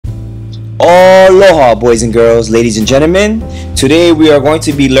Aloha boys and girls, ladies and gentlemen. Today we are going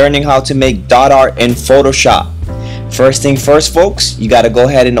to be learning how to make dot art in Photoshop. First thing first folks, you got to go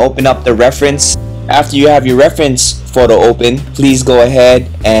ahead and open up the reference. After you have your reference photo open, please go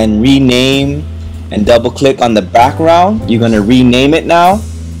ahead and rename and double click on the background. You're going to rename it now.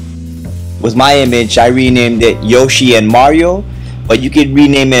 With my image, I renamed it Yoshi and Mario, but you could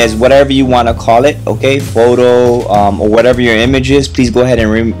rename it as whatever you want to call it, okay? Photo or whatever your image is, please go ahead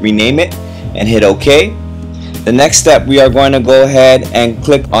and rename it and hit OK. The next step, we are going to go ahead and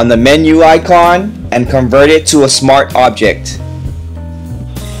click on the menu icon and convert it to a smart object.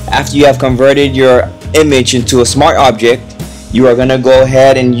 After you have converted your image into a smart object, you are going to go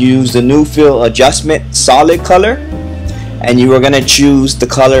ahead and use the new fill adjustment solid color, and you are going to choose the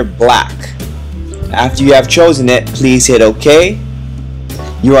color black. After you have chosen it, please hit OK.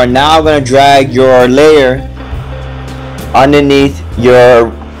 You are now going to drag your layer underneath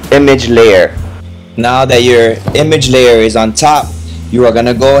your image layer. Now that your image layer is on top, you are going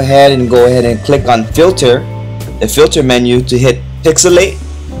to go ahead and click on filter, the filter menu, to hit Pixelate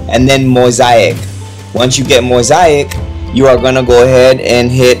and then Mosaic. Once you get Mosaic, you are going to go ahead and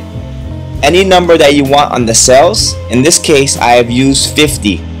hit any number that you want on the cells. In this case, I have used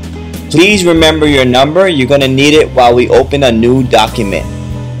 50. Please remember your number. You're going to need it while we open a new document.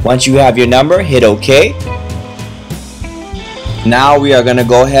 Once you have your number, hit OK. Now we are going to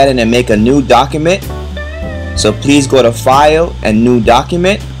go ahead and make a new document. So please go to File and New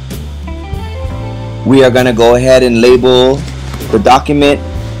Document. We are going to go ahead and label the document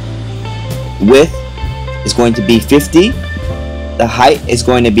width is going to be 50. The height is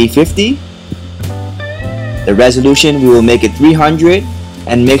going to be 50. The resolution, we will make it 300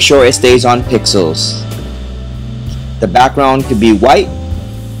 and make sure it stays on pixels. The background could be white.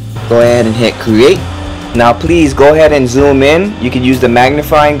 Go ahead and hit Create. Now please go ahead and zoom in. You can use the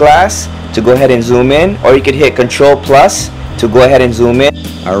magnifying glass to go ahead and zoom in, or you could hit Control+ to go ahead and zoom in.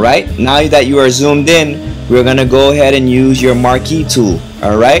 Alright, now that you are zoomed in, we're going to go ahead and use your marquee tool.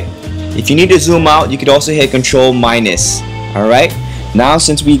 Alright, if you need to zoom out, you could also hit Control-. Alright, now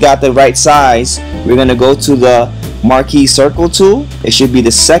since we got the right size, we're going to go to the marquee circle tool. It should be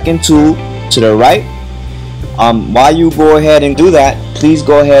the second tool to the right. While you go ahead and do that, please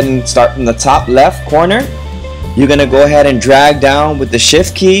go ahead and start from the top left corner. You're going to go ahead and drag down with the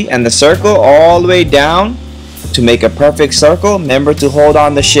shift key and the circle all the way down to make a perfect circle. Remember to hold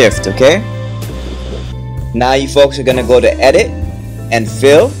on the shift, okay? Now you folks are going to go to Edit and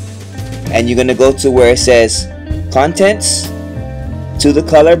Fill, and you're going to go to where it says Contents, to the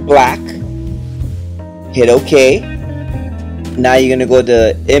color black. Hit OK. Now you're going to go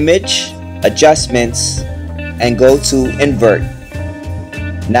to Image, Adjustments, and go to Invert.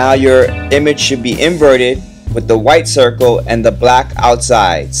 Now your image should be inverted with the white circle and the black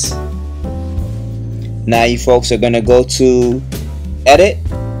outsides. Now you folks are going to go to Edit,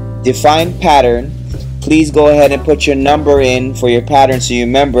 Define Pattern. Please go ahead and put your number in for your pattern so you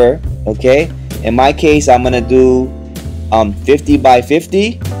remember, okay? In my case, I'm going to do 50 by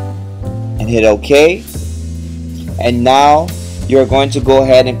 50 and hit OK. And now you're going to go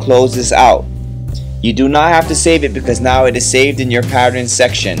ahead and close this out. You do not have to save it because now it is saved in your pattern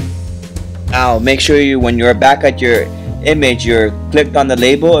section. Now make sure when you're back at your image, you're clicked on the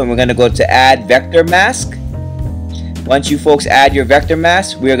label, and we're going to go to Add Vector Mask. Once you folks add your vector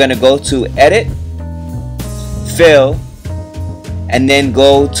mask, we are going to go to Edit, Fill, and then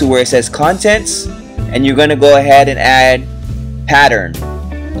go to where it says Contents, and you're going to go ahead and add Pattern.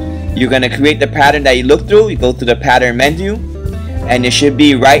 You're going to create the pattern that you look through. You go through the pattern menu, and it should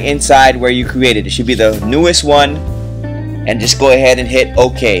be right inside where you created. It should be the newest one, and just go ahead and hit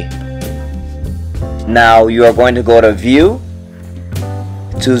OK. Now you are going to go to View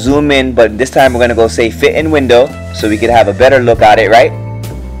to zoom in, but this time we're going to go say Fit in Window so we can have a better look at it, right?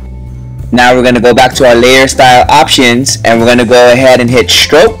 Now we're going to go back to our layer style options, and we're going to go ahead and hit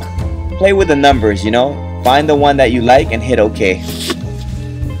Stroke. Play with the numbers, you know, find the one that you like and hit OK.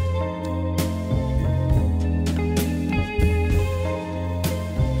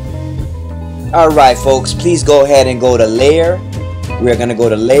 Alright folks, please go ahead and go to Layer. We're going to go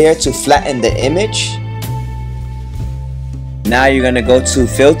to Layer to flatten the image. Now you're going to go to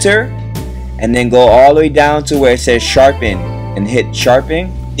Filter and then go all the way down to where it says Sharpen and hit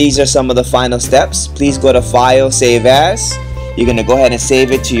Sharpen. These are some of the final steps. Please go to File, Save As. You're going to go ahead and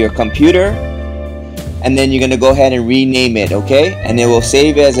save it to your computer, and then you're going to go ahead and rename it, okay? And it will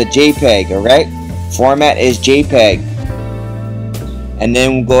save as a JPEG, alright? Format is JPEG. And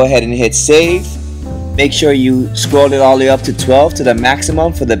then we'll go ahead and hit Save. Make sure you scroll it all the way up to 12 to the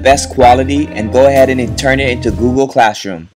maximum for the best quality, and go ahead and turn it into Google Classroom.